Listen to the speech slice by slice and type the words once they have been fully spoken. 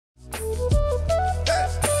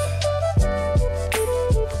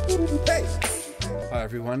Hi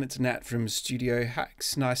everyone, it's Nat from Studio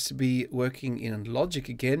Hacks. Nice to be working in Logic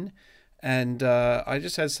again. And I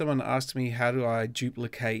just had someone ask me, how do I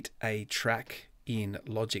duplicate a track in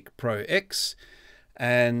Logic Pro X?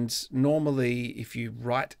 And normally if you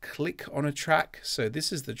right click on a track, so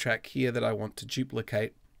this is the track here that I want to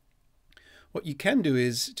duplicate, what you can do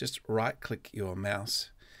is just right click your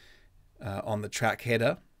mouse on the track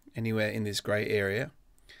header anywhere in this gray area,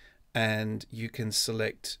 and you can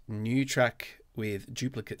select new track with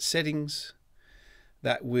duplicate settings.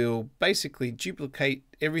 That will basically duplicate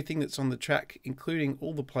everything that's on the track, including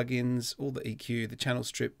all the plugins, all the EQ, the channel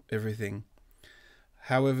strip, everything.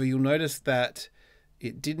 However, you'll notice that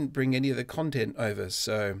it didn't bring any of the content over.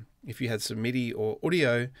 So if you had some MIDI or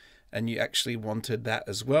audio and you actually wanted that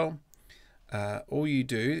as well, all you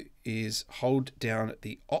do is hold down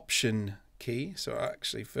the Option key. So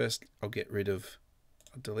actually first I'll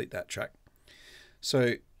delete that track.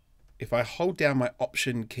 So if I hold down my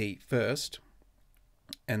Option key first,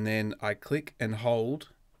 and then I click and hold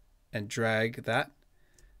and drag that,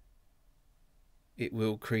 it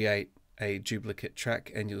will create a duplicate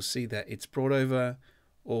track, and you'll see that it's brought over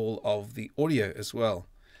all of the audio as well.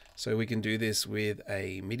 So we can do this with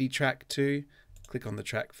a MIDI track too. Click on the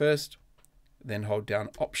track first, then hold down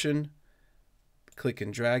Option, click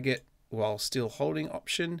and drag it while still holding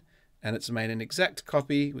Option, and it's made an exact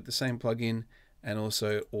copy with the same plugin and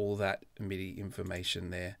also all that MIDI information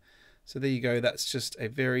there. So there you go. That's just a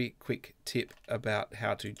very quick tip about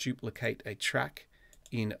how to duplicate a track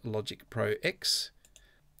in Logic Pro X.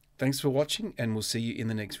 Thanks for watching, and we'll see you in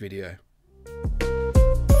the next video.